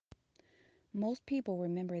Most people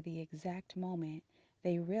remember the exact moment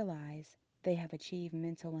they realize they have achieved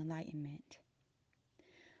mental enlightenment.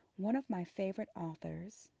 One of my favorite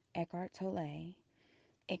authors, Eckhart Tolle,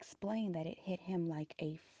 explained that it hit him like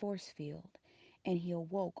a force field and he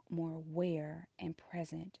awoke more aware and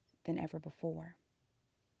present than ever before.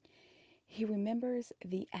 He remembers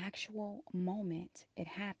the actual moment it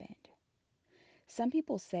happened. Some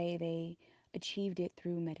people say they achieved it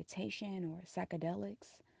through meditation or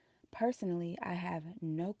psychedelics. Personally, I have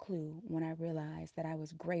no clue when I realized that I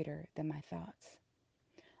was greater than my thoughts.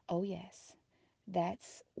 Oh, yes,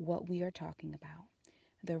 that's what we are talking about.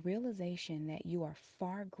 The realization that you are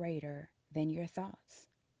far greater than your thoughts.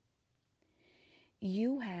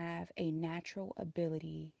 You have a natural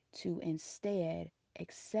ability to instead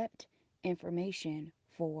accept information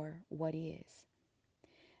for what is.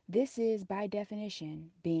 This is, by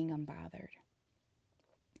definition, being unbothered.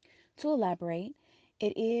 To elaborate,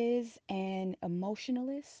 it is an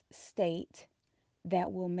emotionalist state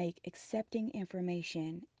that will make accepting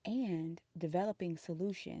information and developing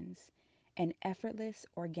solutions an effortless,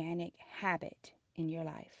 organic habit in your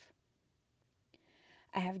life.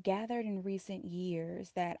 I have gathered in recent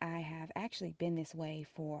years that I have actually been this way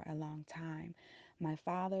for a long time. My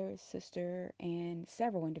father, sister, and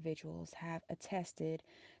several individuals have attested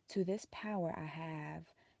to this power I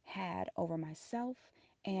have had over myself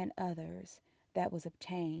and others that was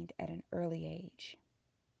obtained at an early age.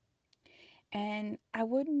 And I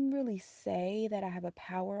wouldn't really say that I have a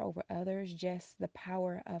power over others, just the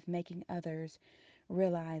power of making others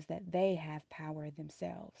realize that they have power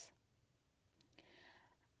themselves.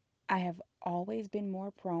 I have always been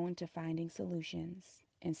more prone to finding solutions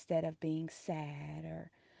instead of being sad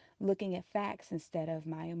or looking at facts instead of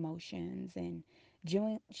my emotions and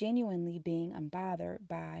genuinely being unbothered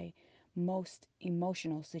by most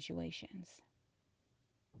emotional situations.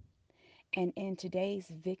 And in today's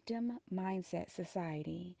victim mindset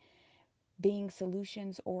society, being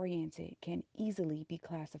solutions oriented can easily be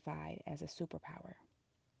classified as a superpower.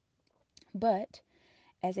 But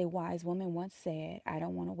as a wise woman once said, I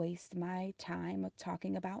don't want to waste my time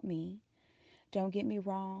talking about me. Don't get me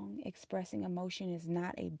wrong, expressing emotion is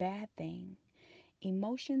not a bad thing.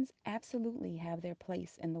 Emotions absolutely have their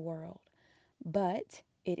place in the world, but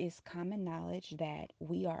it is common knowledge that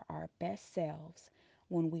we are our best selves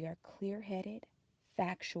when we are clear headed,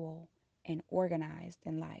 factual, and organized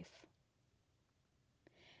in life.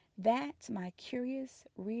 That, my curious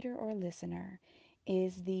reader or listener,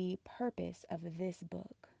 is the purpose of this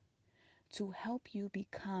book to help you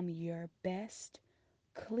become your best,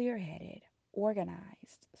 clear headed,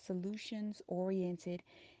 organized, solutions oriented,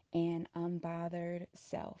 and unbothered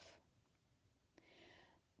self.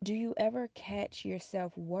 Do you ever catch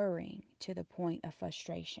yourself worrying to the point of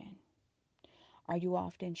frustration? Are you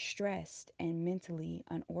often stressed and mentally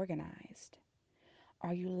unorganized?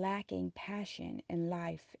 Are you lacking passion in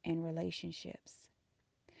life and relationships?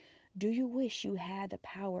 Do you wish you had the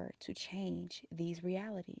power to change these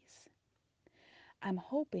realities? I'm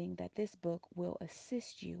hoping that this book will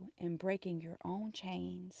assist you in breaking your own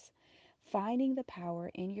chains, finding the power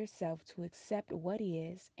in yourself to accept what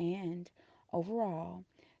is, and overall,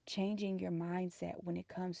 changing your mindset when it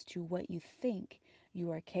comes to what you think you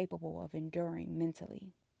are capable of enduring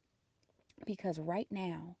mentally. Because right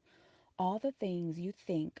now, all the things you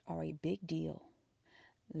think are a big deal,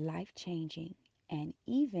 life changing, and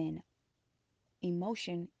even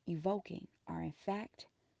emotion evoking are in fact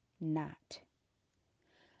not.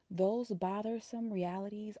 Those bothersome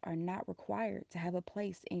realities are not required to have a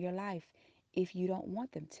place in your life if you don't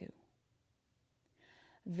want them to.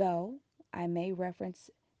 Though I may reference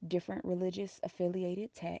different religious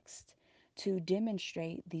affiliated texts to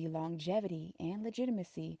demonstrate the longevity and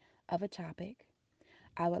legitimacy of a topic,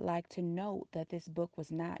 I would like to note that this book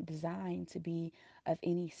was not designed to be of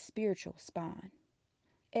any spiritual spawn.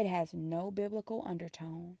 It has no biblical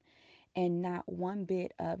undertone and not one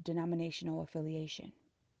bit of denominational affiliation.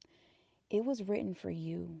 It was written for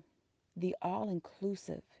you, the all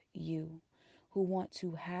inclusive you, who want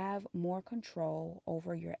to have more control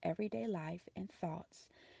over your everyday life and thoughts,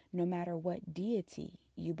 no matter what deity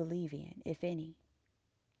you believe in, if any.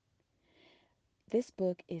 This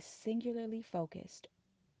book is singularly focused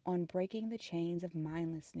on breaking the chains of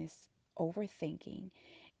mindlessness, overthinking,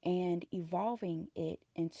 and evolving it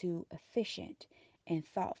into efficient and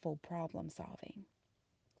thoughtful problem solving.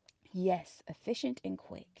 Yes, efficient and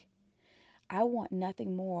quick. I want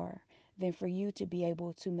nothing more than for you to be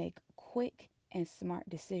able to make quick and smart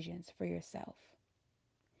decisions for yourself.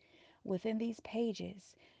 Within these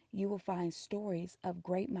pages, you will find stories of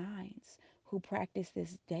great minds who practice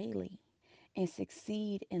this daily and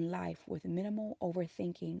succeed in life with minimal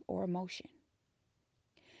overthinking or emotion.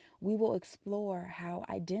 We will explore how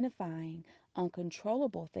identifying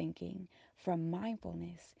uncontrollable thinking from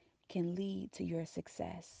mindfulness can lead to your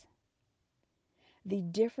success. The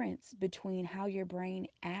difference between how your brain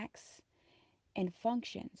acts and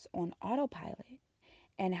functions on autopilot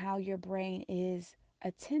and how your brain is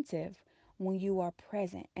attentive when you are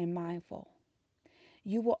present and mindful.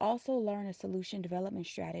 You will also learn a solution development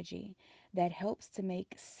strategy that helps to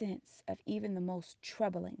make sense of even the most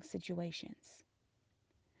troubling situations.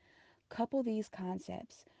 Couple these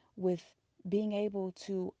concepts with being able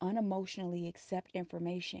to unemotionally accept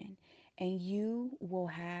information, and you will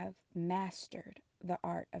have mastered the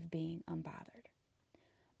art of being unbothered.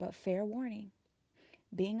 But fair warning,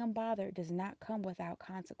 being unbothered does not come without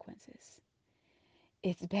consequences.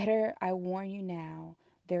 It's better I warn you now,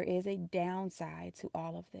 there is a downside to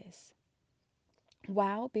all of this.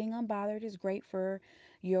 While being unbothered is great for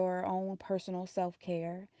your own personal self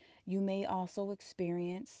care, you may also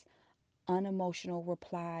experience unemotional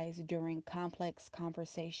replies during complex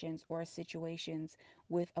conversations or situations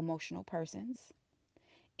with emotional persons.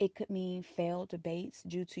 It could mean failed debates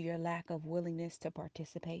due to your lack of willingness to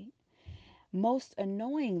participate. Most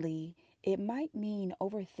annoyingly, it might mean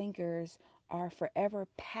overthinkers are forever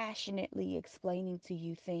passionately explaining to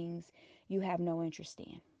you things you have no interest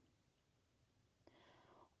in.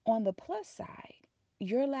 On the plus side,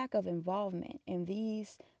 your lack of involvement in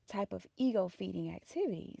these type of ego feeding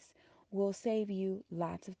activities will save you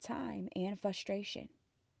lots of time and frustration.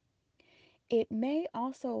 It may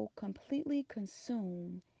also completely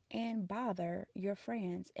consume and bother your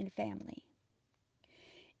friends and family.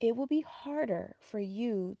 It will be harder for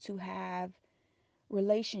you to have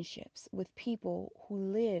relationships with people who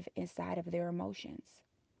live inside of their emotions.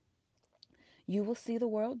 You will see the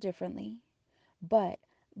world differently, but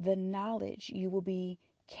the knowledge you will be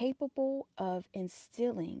capable of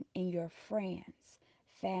instilling in your friends,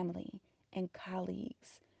 family, and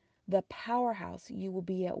colleagues, the powerhouse you will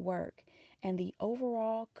be at work, and the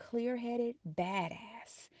overall clear headed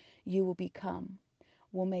badass you will become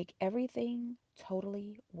will make everything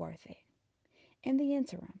totally worth it. In the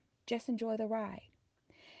interim, just enjoy the ride.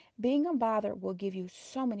 Being unbothered will give you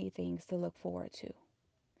so many things to look forward to.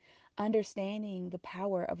 Understanding the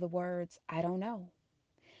power of the words, I don't know,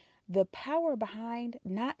 the power behind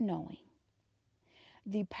not knowing,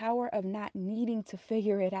 the power of not needing to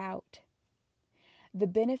figure it out, the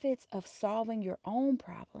benefits of solving your own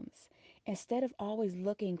problems instead of always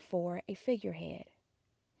looking for a figurehead,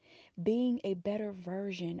 being a better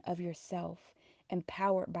version of yourself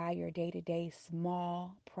empowered by your day to day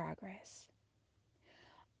small progress.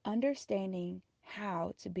 Understanding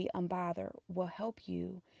how to be unbothered will help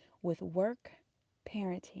you with work,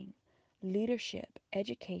 parenting, leadership,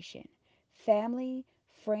 education, family,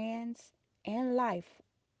 friends, and life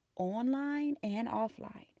online and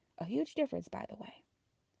offline. A huge difference, by the way.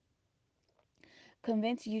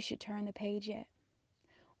 Convinced you should turn the page yet?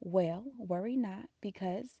 Well, worry not,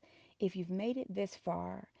 because if you've made it this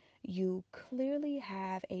far, you clearly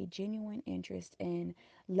have a genuine interest in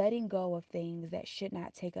letting go of things that should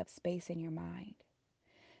not take up space in your mind.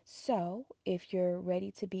 So, if you're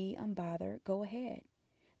ready to be unbothered, go ahead.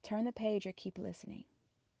 Turn the page or keep listening.